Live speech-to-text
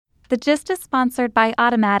The Gist is sponsored by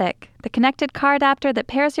Automatic, the connected car adapter that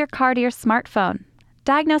pairs your car to your smartphone.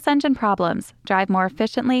 Diagnose engine problems, drive more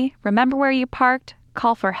efficiently, remember where you parked,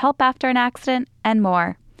 call for help after an accident, and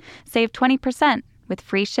more. Save 20% with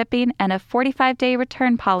free shipping and a 45-day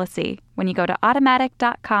return policy when you go to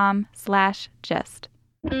automatic.com/gist.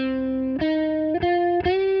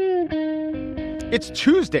 It's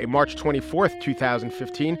Tuesday, March 24th,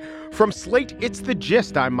 2015. From Slate, it's The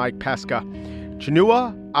Gist. I'm Mike Pesca.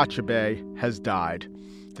 Chinua Achebe has died.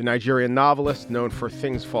 The Nigerian novelist, known for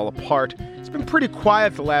Things Fall Apart, has been pretty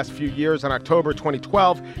quiet the last few years. In October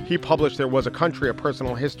 2012, he published There Was a Country, A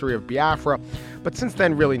Personal History of Biafra. But since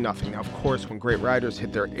then, really nothing. Now, of course, when great writers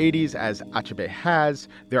hit their 80s, as Achebe has,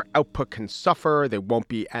 their output can suffer. They won't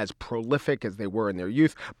be as prolific as they were in their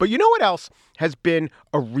youth. But you know what else has been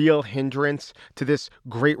a real hindrance to this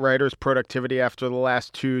great writer's productivity after the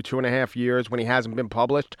last 2.5 years when he hasn't been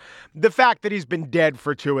published? The fact that he's been dead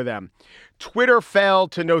for 2 of them. Twitter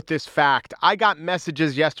failed to note this fact. I got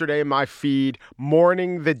messages yesterday in my feed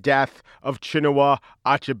mourning the death of Chinua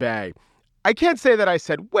Achebe. I can't say that I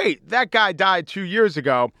said, wait, that guy died 2 years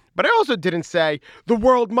ago, but I also didn't say, the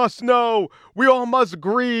world must know, we all must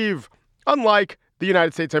grieve. Unlike the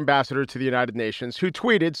United States ambassador to the United Nations, who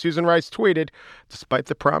tweeted, Susan Rice tweeted, despite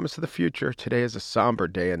the promise of the future, today is a somber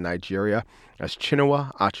day in Nigeria as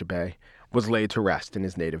Chinua Achebe was laid to rest in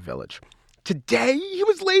his native village. Today he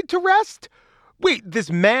was laid to rest? Wait, this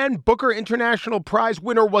man, Booker International Prize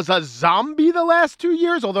winner, was a zombie the last 2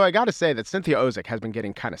 years? Although I got to say that Cynthia Ozick has been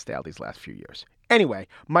getting kind of stale these last few years. Anyway,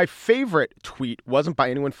 my favorite tweet wasn't by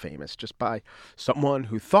anyone famous, just by someone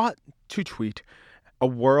who thought to tweet, "A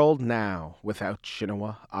world now without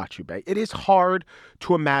Chinua Achebe." It is hard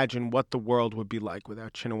to imagine what the world would be like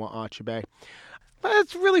without Chinua Achebe.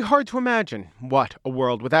 It's really hard to imagine what a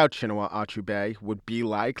world without Chinua Achebe would be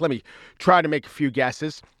like. Let me try to make a few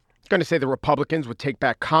guesses. I'm going to say the Republicans would take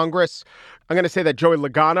back Congress. I'm going to say that Joey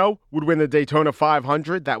Logano would win the Daytona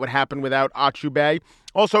 500. That would happen without Achebe.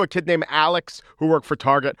 Also, a kid named Alex, who worked for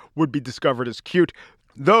Target, would be discovered as cute.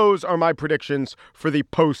 Those are my predictions for the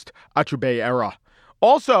post-Achebe era.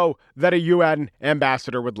 Also, that a UN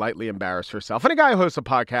ambassador would lightly embarrass herself. And a guy who hosts a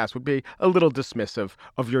podcast would be a little dismissive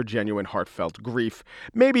of your genuine heartfelt grief.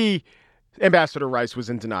 Maybe Ambassador Rice was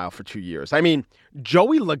in denial for 2 years. I mean,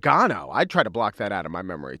 Joey Logano. I'd try to block that out of my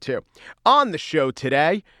memory, too. On the show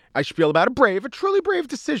today, I spiel about a truly brave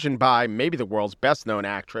decision by maybe the world's best-known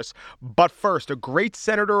actress. But first, a great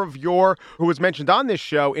senator of yore who was mentioned on this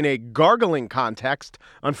show in a gargling context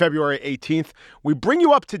on February 18th. We bring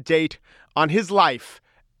you up to date on his life,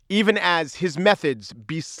 even as his methods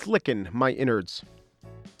beslicken my innards.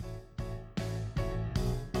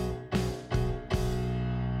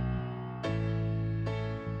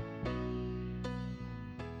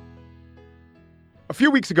 A few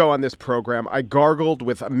weeks ago on this program, I gargled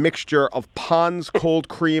with a mixture of Pond's cold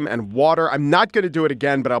cream and water. I'm not going to do it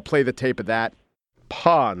again, but I'll play the tape of that.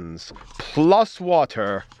 Pond's plus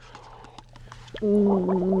water.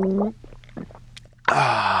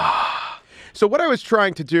 So what I was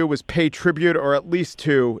trying to do was pay tribute, or at least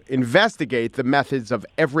to investigate the methods of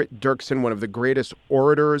Everett Dirksen, one of the greatest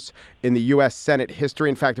orators in the U.S. Senate history.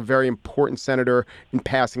 In fact, a very important senator in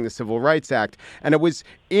passing the Civil Rights Act. And it was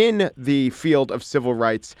in the field of civil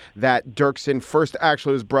rights that Dirksen first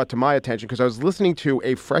actually was brought to my attention because I was listening to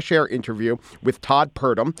a Fresh Air interview with Todd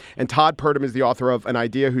Purdom. And Todd Purdom is the author of An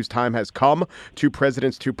Idea Whose Time Has Come, Two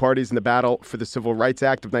Presidents, Two Parties in the Battle for the Civil Rights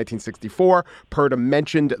Act of 1964. Purdom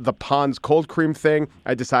mentioned the Pond's cold cream thing.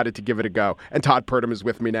 I decided to give it a go. And Todd Purdom is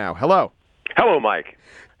with me now. Hello. Hello, Mike.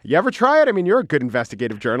 You ever try it? I mean, you're a good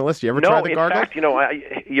investigative journalist. You ever try the gargle? No, in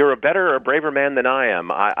fact, you're a better or braver man than I am.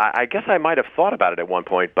 I guess I might have thought about it at one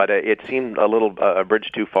point, but it seemed a little a bridge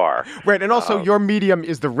too far. Right, and also your medium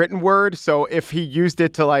is the written word, so if he used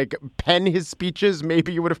it to, pen his speeches,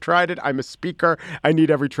 maybe you would have tried it. I'm a speaker. I need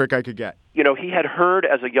every trick I could get. He had heard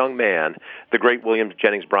as a young man the great William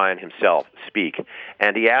Jennings Bryan himself speak,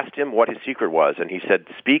 and he asked him what his secret was, and he said,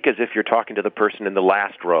 speak as if you're talking to the person in the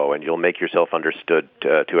last row, and you'll make yourself understood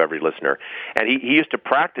to every listener. And he used to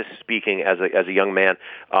practice speaking as a young man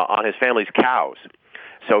on his family's cows.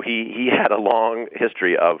 So he had a long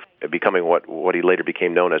history of becoming what he later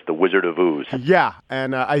became known as the Wizard of Ooze. Yeah,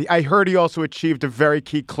 and I heard he also achieved a very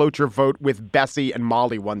key cloture vote with Bessie and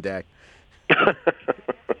Molly one day.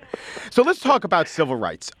 So let's talk about civil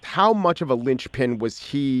rights. How much of a linchpin was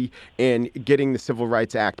he in getting the Civil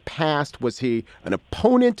Rights Act passed? Was he an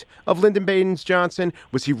opponent of Lyndon Baines Johnson?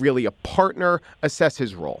 Was he really a partner? Assess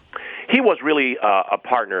his role. He was really a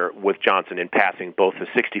partner with Johnson in passing both the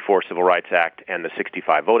 64 Civil Rights Act and the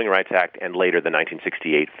 65 Voting Rights Act, and later the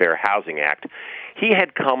 1968 Fair Housing Act. He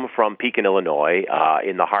had come from Pekin, Illinois,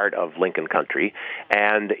 in the heart of Lincoln country,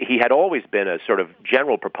 and he had always been a sort of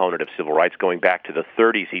general proponent of civil rights. Going back to the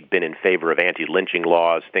 30s, he'd been in favor of anti-lynching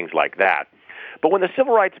laws, things like that. But when the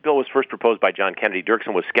Civil Rights Bill was first proposed by John Kennedy,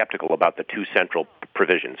 Dirksen was skeptical about the two central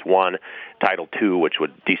provisions. One, Title II, which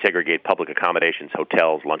would desegregate public accommodations,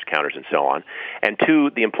 hotels, lunch counters, and so on. And two,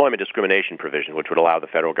 the employment discrimination provision, which would allow the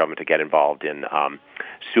federal government to get involved in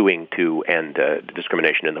suing to end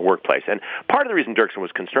discrimination in the workplace. And part of the reason Dirksen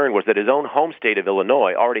was concerned was that his own home state of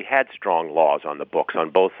Illinois already had strong laws on the books on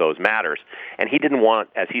both those matters. And he didn't want,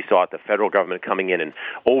 as he saw it, the federal government coming in and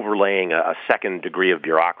overlaying a second degree of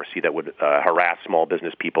bureaucracy that would harass small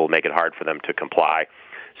business people, make it hard for them to comply.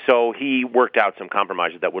 So he worked out some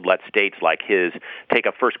compromises that would let states like his take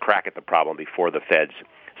a first crack at the problem before the feds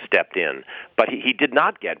stepped in. But he did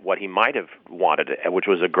not get what he might have wanted, which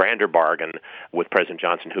was a grander bargain with President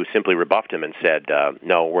Johnson, who simply rebuffed him and said,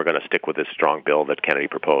 no, we're going to stick with this strong bill that Kennedy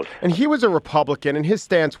proposed. And he was a Republican, and his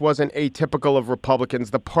stance wasn't atypical of Republicans.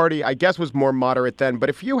 The party, I guess, was more moderate then. But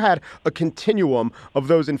if you had a continuum of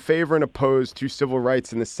those in favor and opposed to civil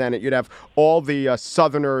rights in the Senate, you'd have all the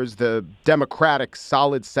Southerners, the Democratic,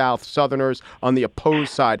 solid South Southerners on the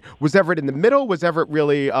opposed side. Was Everett in the middle? Was Everett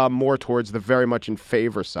really more towards the very much in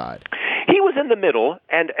favor side? He was in the middle,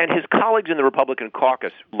 and his colleagues in the Republican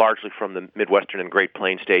caucus, largely from the Midwestern and Great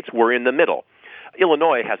Plains states, were in the middle.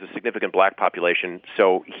 Illinois has a significant black population,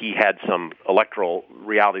 so he had some electoral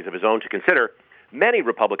realities of his own to consider. Many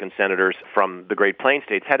Republican senators from the Great Plains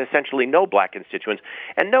states had essentially no black constituents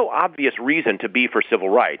and no obvious reason to be for civil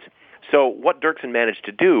rights. So what Dirksen managed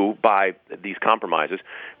to do by these compromises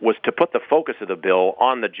was to put the focus of the bill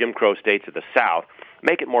on the Jim Crow states of the South,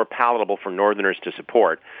 make it more palatable for Northerners to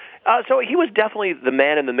support. So he was definitely the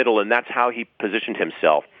man in the middle, and that's how he positioned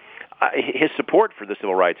himself. His support for the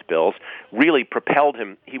civil rights bills really propelled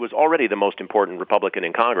him. He was already the most important Republican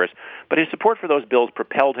in Congress, but his support for those bills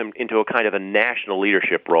propelled him into a kind of a national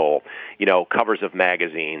leadership role. You know, covers of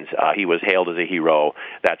magazines. He was hailed as a hero,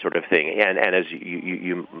 that sort of thing. And as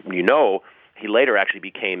you know, he later actually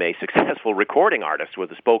became a successful recording artist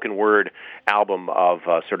with a spoken word album of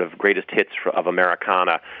sort of greatest hits of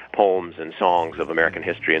Americana, poems and songs of American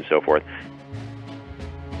history and so forth.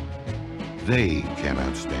 They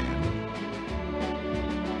cannot stand.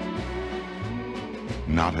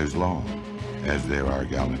 Not as long as there are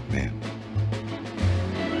gallant men.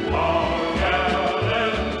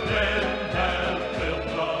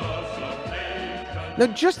 Now,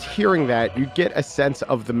 just hearing that, you get a sense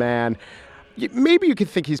of the man. Maybe you could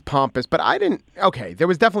think he's pompous, but I didn't. Okay, there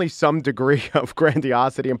was definitely some degree of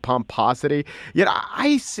grandiosity and pomposity. Yet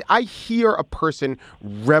I hear a person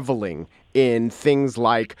reveling in things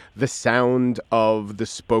like the sound of the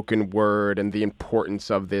spoken word and the importance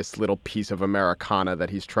of this little piece of Americana that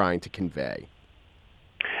he's trying to convey.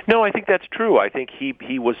 No, I think that's true. I think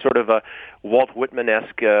he was sort of a Walt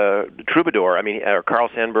Whitman-esque troubadour. I mean, Carl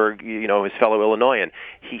Sandburg, you know, his fellow Illinoisan.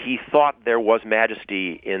 He thought there was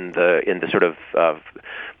majesty in the sort of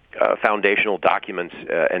foundational documents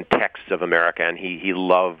and texts of America, and he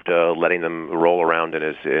loved letting them roll around in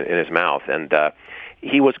his mouth. And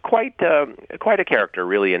he was quite a character,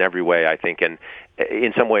 really, in every way, I think. And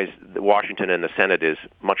in some ways, Washington and the Senate is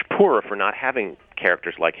much poorer for not having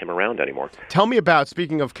characters like him around anymore. Tell me about,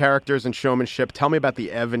 speaking of characters and showmanship, tell me about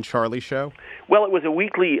the Ev and Charlie show. Well, it was a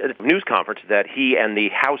weekly news conference that he and the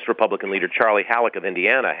House Republican leader Charlie Halleck of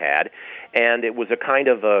Indiana had, and it was a kind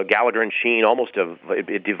of a Gallagher and Sheen,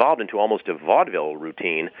 it devolved into almost a vaudeville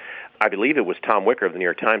routine. I believe it was Tom Wicker of the New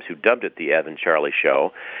York Times who dubbed it the Ev and Charlie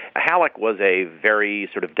Show. Halleck was a very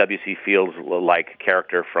sort of W.C. Fields-like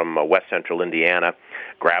character from West Central Indiana,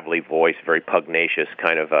 gravelly voice, very pugnacious,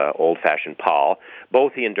 kind of old-fashioned Paul.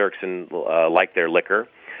 Both he and Dirksen liked their liquor.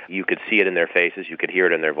 You could see it in their faces. You could hear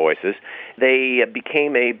it in their voices. They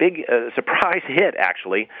became a big surprise hit,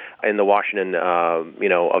 actually, in the Washington,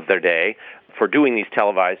 of their day for doing these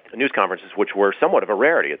televised news conferences, which were somewhat of a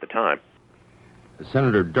rarity at the time.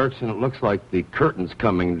 Senator Dirksen, it looks like the curtain's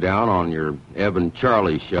coming down on your Ev and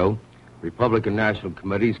Charlie show. Republican National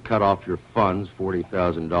Committee's cut off your funds,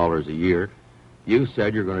 $40,000 a year. You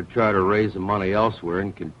said you're going to try to raise the money elsewhere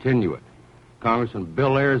and continue it. Congressman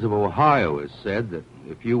Bill Ayers of Ohio has said that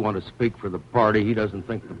if you want to speak for the party, he doesn't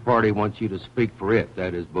think the party wants you to speak for it.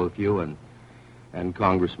 That is both you and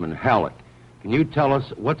Congressman Halleck. Can you tell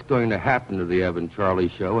us what's going to happen to the Ev and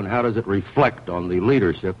Charlie show, and how does it reflect on the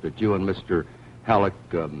leadership that you and Mr. Halleck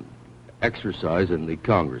exercise in the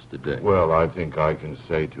Congress today? Well, I think I can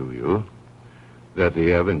say to you that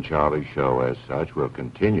the Ev and Charlie show as such will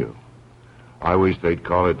continue. I wish they'd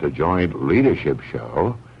call it the Joint Leadership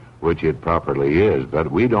Show, which it properly is,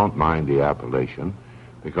 but we don't mind the appellation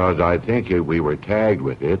because I think we were tagged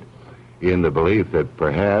with it in the belief that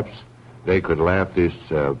perhaps they could laugh this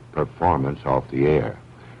performance off the air.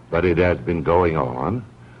 But it has been going on.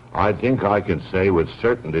 I think I can say with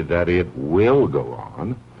certainty that it will go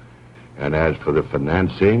on. And as for the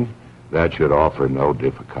financing, that should offer no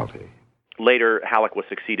difficulty. Later, Halleck was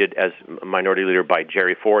succeeded as minority leader by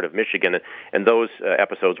Jerry Ford of Michigan, and those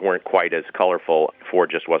episodes weren't quite as colorful. Ford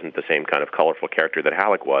just wasn't the same kind of colorful character that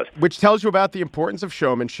Halleck was. Which tells you about the importance of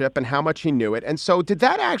showmanship and how much he knew it. And so did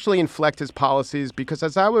that actually inflect his policies? Because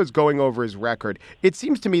as I was going over his record, it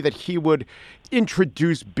seems to me that he would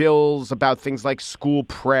introduce bills about things like school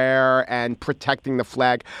prayer and protecting the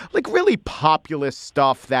flag, like really populist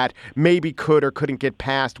stuff that maybe could or couldn't get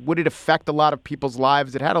passed. Would it affect a lot of people's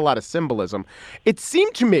lives? It had a lot of symbolism. It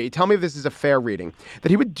seemed to me, tell me if this is a fair reading, that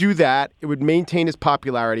he would do that, it would maintain his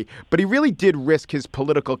popularity, but he really did risk his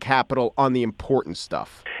political capital on the important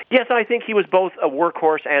stuff. Yes, I think he was both a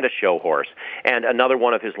workhorse and a show horse. And another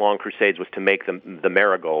one of his long crusades was to make the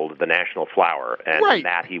marigold the national flower. And right. In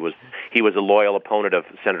that he was a loyal opponent of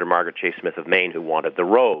Senator Margaret Chase Smith of Maine, who wanted the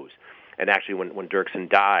rose. And actually, when Dirksen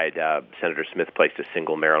died, Senator Smith placed a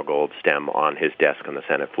single marigold stem on his desk on the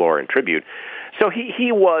Senate floor in tribute. So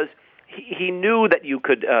he knew that you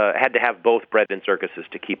had to have both bread and circuses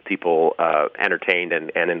to keep people entertained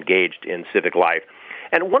and engaged in civic life.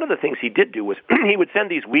 And one of the things he did do was he would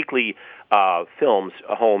send these weekly films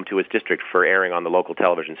home to his district for airing on the local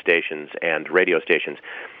television stations and radio stations.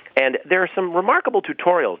 And there are some remarkable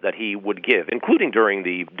tutorials that he would give, including during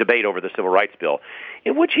the debate over the Civil Rights Bill,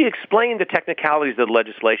 in which he explained the technicalities of the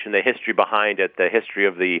legislation, the history behind it, the history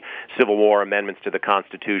of the Civil War amendments to the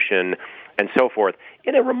Constitution, and so forth,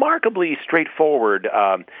 in a remarkably straightforward,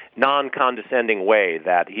 non-condescending way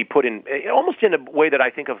that he put in, almost in a way that I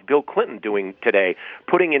think of Bill Clinton doing today,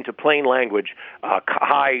 putting into plain language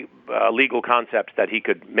high legal concepts that he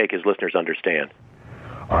could make his listeners understand.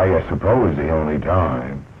 I suppose the only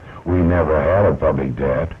time we never had a public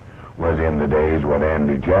debt was in the days when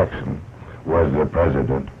Andy Jackson was the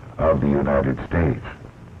President of the United States.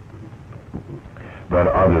 But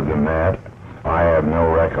other than that, I have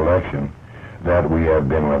no recollection that we have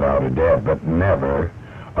been without a debt, but never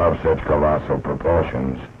of such colossal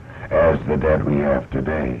proportions as the debt we have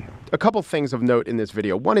today. A couple things of note in this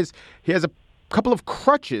video. One is he has a couple of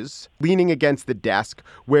crutches leaning against the desk,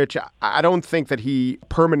 which I don't think that he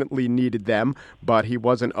permanently needed them, but he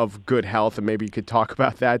wasn't of good health, and maybe you could talk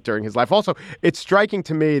about that during his life. Also, it's striking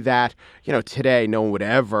to me that, today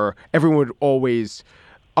everyone would always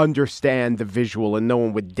understand the visual, and no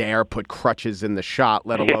one would dare put crutches in the shot,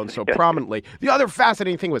 let alone so prominently. The other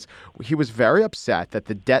fascinating thing was he was very upset that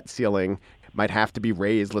the debt ceiling might have to be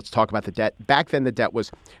raised. Let's talk about the debt. Back then, the debt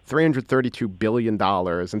was $332 billion,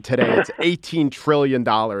 and today it's $18 trillion.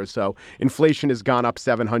 So inflation has gone up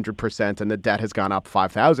 700%, and the debt has gone up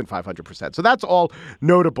 5,500%. So that's all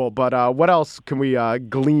notable. But what else can we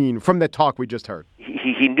glean from the talk we just heard?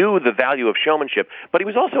 He knew the value of showmanship, but he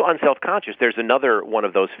was also unself-conscious. There's another one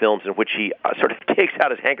of those films in which he sort of takes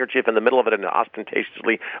out his handkerchief in the middle of it and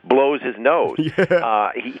ostentatiously blows his nose.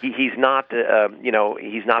 Yeah. He's not,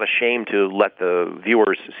 he's not ashamed to let the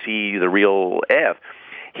viewers see the real Ev.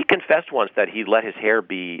 He confessed once that he let his hair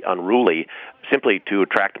be unruly simply to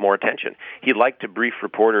attract more attention. He liked to brief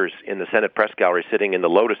reporters in the Senate press gallery sitting in the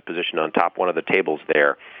lotus position on top one of the tables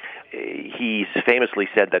there. He famously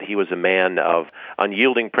said that he was a man of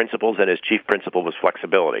unyielding principles, and his chief principle was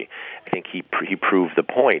flexibility. I think he proved the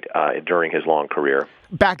point during his long career.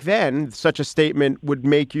 Back then, such a statement would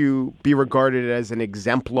make you be regarded as an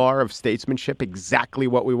exemplar of statesmanship, exactly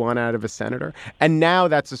what we want out of a senator. And now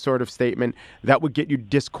that's a sort of statement that would get you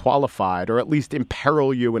disqualified or at least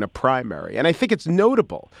imperil you in a primary. And I think it's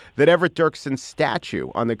notable that Everett Dirksen's statue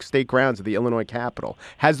on the state grounds of the Illinois Capitol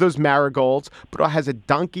has those marigolds, but has a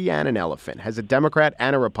donkey and an elephant, has a Democrat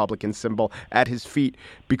and a Republican symbol at his feet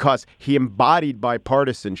because he embodied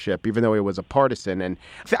bipartisanship, even though he was a partisan. And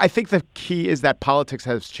I think the key is that politics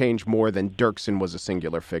has changed more than Dirksen was a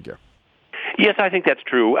singular figure. Yes, I think that's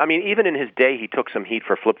true. I mean, even in his day, he took some heat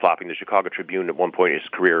for flip-flopping. The Chicago Tribune at one point in his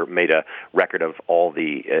career made a record of all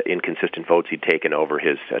the inconsistent votes he'd taken over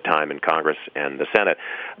his time in Congress and the Senate.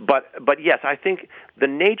 But yes, I think the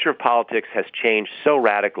nature of politics has changed so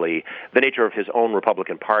radically, the nature of his own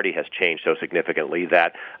Republican Party has changed so significantly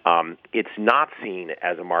that it's not seen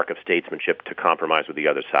as a mark of statesmanship to compromise with the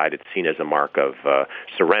other side. It's seen as a mark of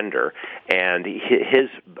surrender. And his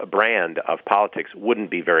brand of politics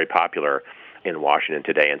wouldn't be very popular in Washington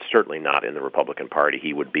today, and certainly not in the Republican Party.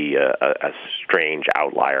 He would be a strange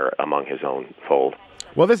outlier among his own fold.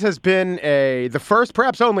 Well, this has been the first,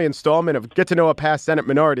 perhaps only, installment of Get to Know a Past Senate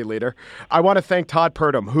Minority Leader. I want to thank Todd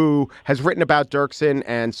Purdom, who has written about Dirksen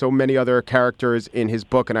and so many other characters in his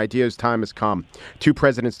book, An Idea's Time Has Come, Two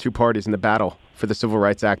Presidents, Two Parties in the Battle for the Civil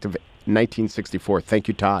Rights Act of 1964. Thank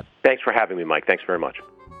you, Todd. Thanks for having me, Mike. Thanks very much.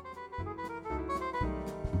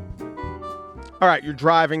 All right, you're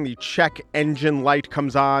driving, the check engine light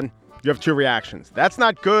comes on. You have two reactions. That's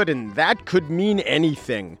not good, and that could mean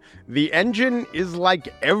anything. The engine is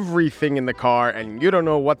like everything in the car, and you don't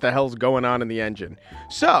know what the hell's going on in the engine.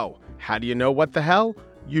 So, how do you know what the hell?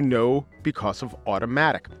 You know because of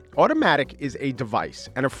Automatic. Automatic is a device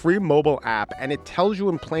and a free mobile app, and it tells you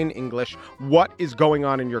in plain English what is going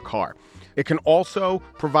on in your car. It can also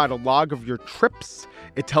provide a log of your trips.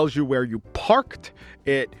 It tells you where you parked.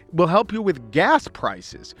 It will help you with gas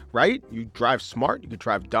prices, right? You drive smart, you could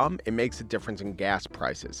drive dumb. It makes a difference in gas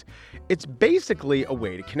prices. It's basically a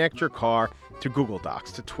way to connect your car to Google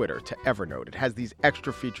Docs, to Twitter, to Evernote. It has these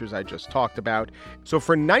extra features I just talked about. So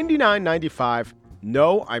for $99.95,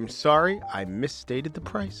 no, I'm sorry, I misstated the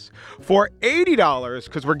price. For $80,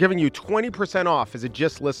 because we're giving you 20% off as a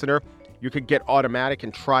GIST listener, you could get Automatic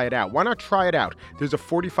and try it out. Why not try it out? There's a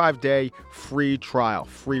 45-day free trial,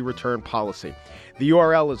 free return policy. The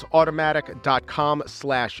URL is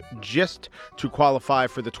automatic.com/gist to qualify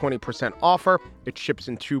for the 20% offer. It ships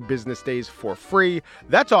in 2 business days for free.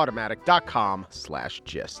 That's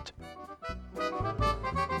automatic.com/gist.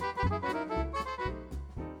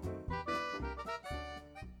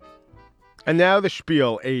 And now the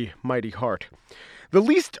spiel, A Mighty Heart. The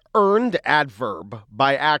least earned adverb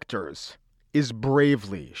by actors is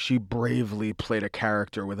bravely. She bravely played a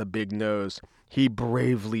character with a big nose. He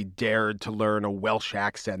bravely dared to learn a Welsh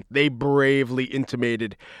accent. They bravely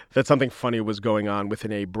intimated that something funny was going on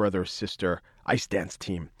within a brother-sister ice dance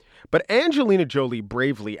team. But Angelina Jolie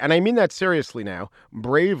bravely, and I mean that seriously now,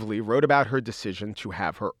 bravely wrote about her decision to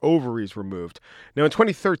have her ovaries removed. Now, in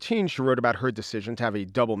 2013, she wrote about her decision to have a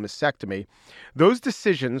double mastectomy. Those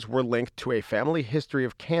decisions were linked to a family history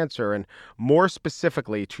of cancer and more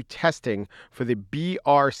specifically to testing for the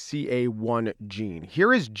BRCA1 gene.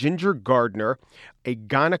 Here is Ginger Gardner, a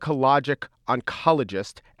gynecologic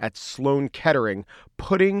oncologist at Sloan Kettering,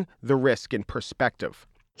 putting the risk in perspective.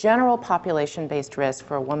 General population-based risk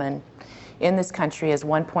for a woman in this country is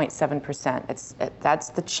 1.7%. That's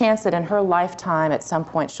the chance that in her lifetime at some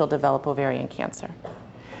point she'll develop ovarian cancer.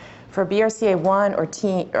 For BRCA1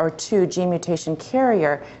 or 2 gene mutation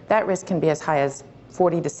carrier, that risk can be as high as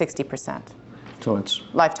 40 to 60%. So it's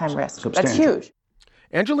lifetime risk. Substantial. That's huge.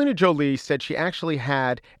 Angelina Jolie said she actually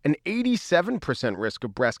had an 87% risk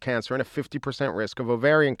of breast cancer and a 50% risk of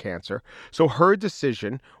ovarian cancer. So her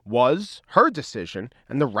decision was her decision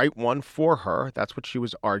and the right one for her. That's what she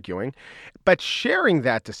was arguing. But sharing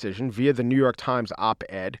that decision via the New York Times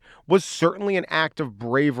op-ed was certainly an act of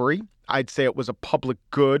bravery. I'd say it was a public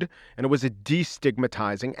good, and it was a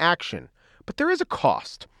destigmatizing action. But there is a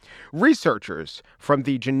cost. Researchers from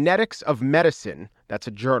the Genetics of Medicine, that's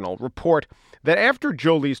a journal, report that after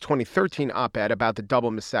Jolie's 2013 op-ed about the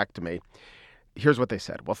double mastectomy, here's what they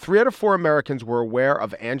said. Well, 3 out of 4 Americans were aware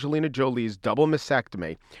of Angelina Jolie's double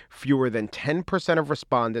mastectomy. Fewer than 10% of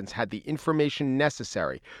respondents had the information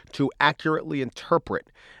necessary to accurately interpret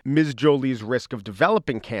Ms. Jolie's risk of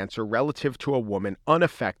developing cancer relative to a woman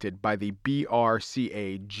unaffected by the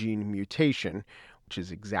BRCA gene mutation, which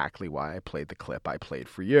is exactly why I played the clip I played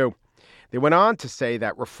for you. They went on to say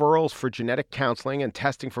that referrals for genetic counseling and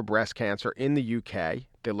testing for breast cancer in the UK,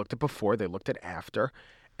 they looked at before, they looked at after,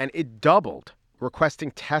 and it doubled.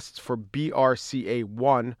 Requesting tests for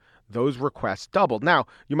BRCA1, those requests doubled. Now,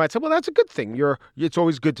 you might say, well, that's a good thing. It's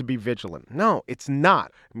always good to be vigilant. No, it's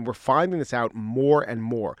not. And we're finding this out more and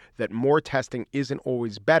more, that more testing isn't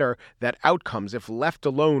always better, that outcomes, if left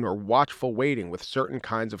alone or watchful waiting with certain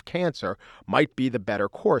kinds of cancer, might be the better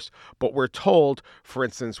course. But we're told, for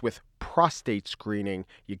instance, with prostate screening,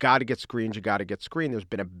 you got to get screened, you got to get screened. There's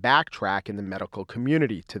been a backtrack in the medical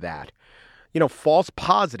community to that. You know, false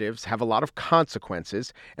positives have a lot of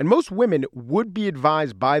consequences, and most women would be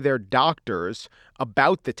advised by their doctors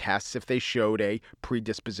about the tests if they showed a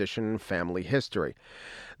predisposition and family history.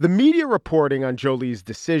 The media reporting on Jolie's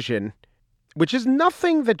decision, which is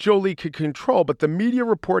nothing that Jolie could control, but the media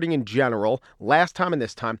reporting in general, last time and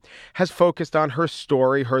this time, has focused on her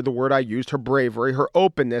story, the word I used, her bravery, her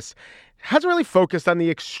openness, hasn't really focused on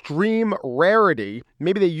the extreme rarity.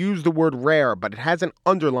 Maybe they use the word rare, but it hasn't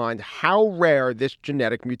underlined how rare this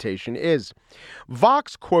genetic mutation is.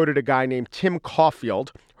 Vox quoted a guy named Tim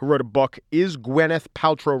Caulfield, who wrote a book, Is Gwyneth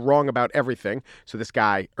Paltrow Wrong About Everything? So this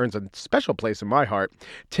guy earns a special place in my heart.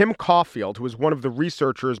 Tim Caulfield, who is one of the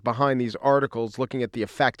researchers behind these articles looking at the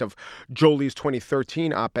effect of Jolie's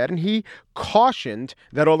 2013 op-ed, and he cautioned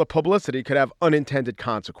that all the publicity could have unintended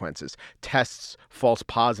consequences. Tests, false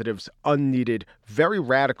positives, unneeded, very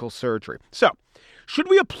radical surgery. So, should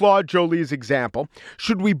we applaud Jolie's example?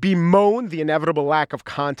 Should we bemoan the inevitable lack of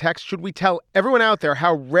context? Should we tell everyone out there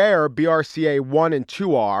how rare BRCA 1 and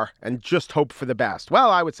 2 are and just hope for the best? Well,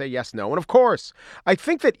 I would say yes, no, and of course. I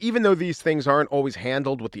think that even though these things aren't always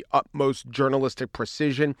handled with the utmost journalistic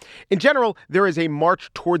precision, in general, there is a march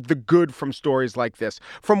toward the good from stories like this.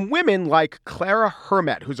 From women like Clara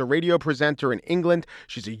Hermet, who's a radio presenter in England.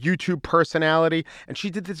 She's a YouTube personality, and she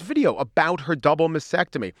did this video about her double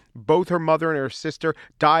mastectomy. Both her mother and her sister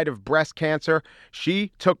died of breast cancer.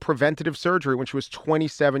 She took preventative surgery when she was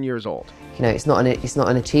 27 years old. You know, it's not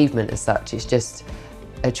an achievement as such. It's just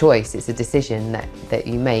a choice. It's a decision that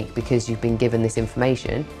you make because you've been given this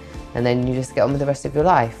information, and then you just get on with the rest of your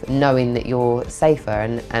life, knowing that you're safer.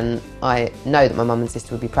 And I know that my mum and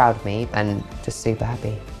sister would be proud of me and just super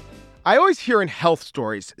happy. I always hear in health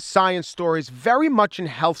stories, science stories, very much in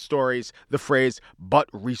health stories, the phrase, but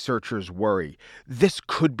researchers worry. This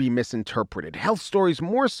could be misinterpreted. Health stories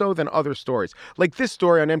more so than other stories. Like this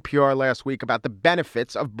story on NPR last week about the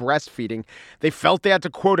benefits of breastfeeding. They felt they had to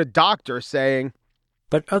quote a doctor saying,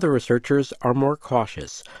 but other researchers are more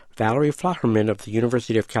cautious. Valerie Flotterman of the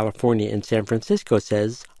University of California in San Francisco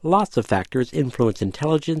says lots of factors influence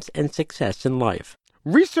intelligence and success in life.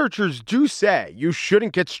 Researchers do say you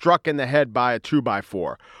shouldn't get struck in the head by a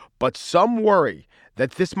 2x4, but some worry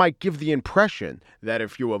that this might give the impression that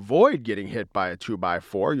if you avoid getting hit by a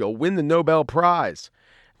 2x4, you'll win the Nobel Prize.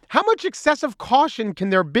 How much excessive caution can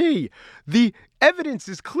there be? The evidence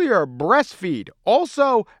is clear. Breastfeed.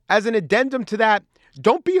 Also, as an addendum to that,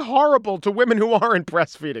 don't be horrible to women who aren't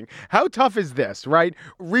breastfeeding. How tough is this, right?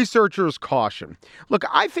 Researchers caution. Look,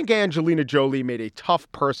 I think Angelina Jolie made a tough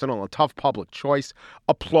personal and tough public choice.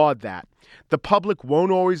 Applaud that. The public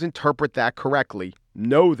won't always interpret that correctly.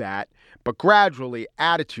 Know that. But gradually,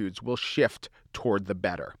 attitudes will shift toward the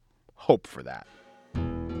better. Hope for that.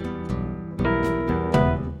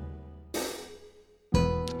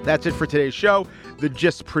 That's it for today's show. The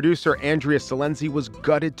Gist producer, Andrea Salenzi, was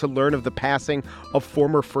gutted to learn of the passing of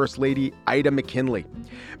former First Lady Ida McKinley.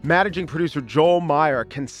 Managing producer Joel Meyer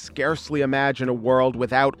can scarcely imagine a world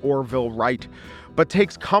without Orville Wright, but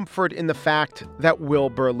takes comfort in the fact that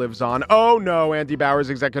Wilbur lives on. Oh no, Andy Bowers,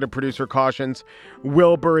 executive producer, cautions.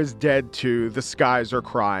 Wilbur is dead too. The skies are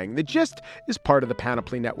crying. The Gist is part of the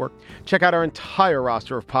Panoply Network. Check out our entire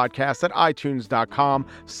roster of podcasts at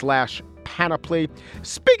itunes.com/Panoply.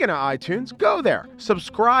 Speaking of iTunes, go there.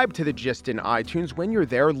 Subscribe to The Gist in iTunes. When you're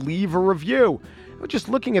there, leave a review. Just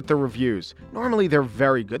looking at the reviews, normally they're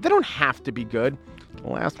very good. They don't have to be good. The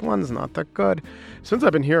last one's not that good. Since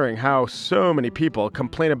I've been hearing how so many people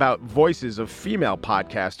complain about voices of female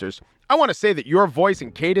podcasters, I want to say that your voice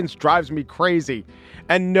and cadence drives me crazy.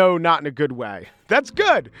 And no, not in a good way. That's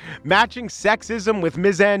good. Matching sexism with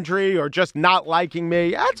misandry or just not liking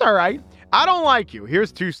me, that's all right. I don't like you.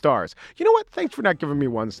 Here's 2 stars. You know what? Thanks for not giving me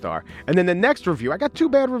 1 star. And then the next review, I got 2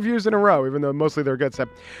 bad reviews in a row, even though mostly they're good. So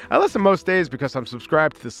I listen most days because I'm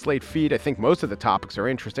subscribed to the Slate feed. I think most of the topics are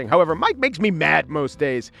interesting. However, Mike makes me mad most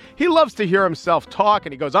days. He loves to hear himself talk,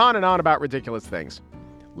 and he goes on and on about ridiculous things.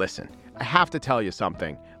 Listen, I have to tell you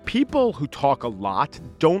something. People who talk a lot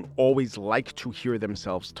don't always like to hear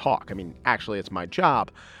themselves talk. I mean, actually, it's my job.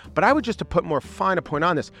 But I would just to put more fine a point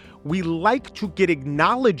on this. We like to get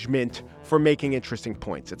acknowledgement for making interesting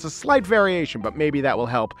points. It's a slight variation, but maybe that will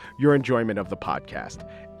help your enjoyment of the podcast.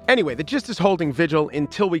 Anyway, the Gist is holding vigil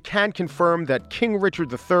until we can confirm that King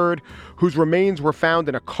Richard III, whose remains were found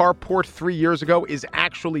in a carport 3 years ago, is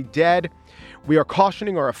actually dead. We are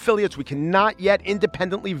cautioning our affiliates we cannot yet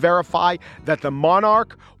independently verify that the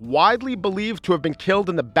monarch, widely believed to have been killed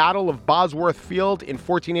in the Battle of Bosworth Field in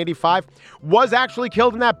 1485, was actually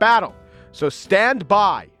killed in that battle. So stand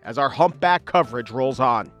by as our humpback coverage rolls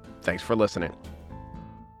on. Thanks for listening.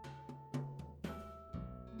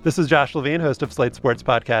 This is Josh Levine, host of Slate Sports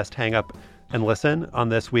podcast Hang Up and Listen. On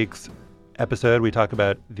this week's episode, we talk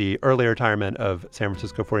about the early retirement of San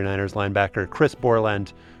Francisco 49ers linebacker Chris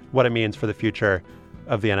Borland, what it means for the future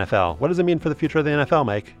of the NFL. What does it mean for the future of the NFL,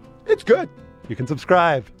 Mike? It's good. You can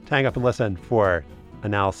subscribe to Hang Up and Listen for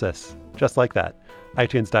analysis just like that.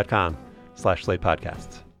 iTunes.com/Slate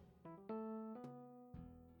Podcasts.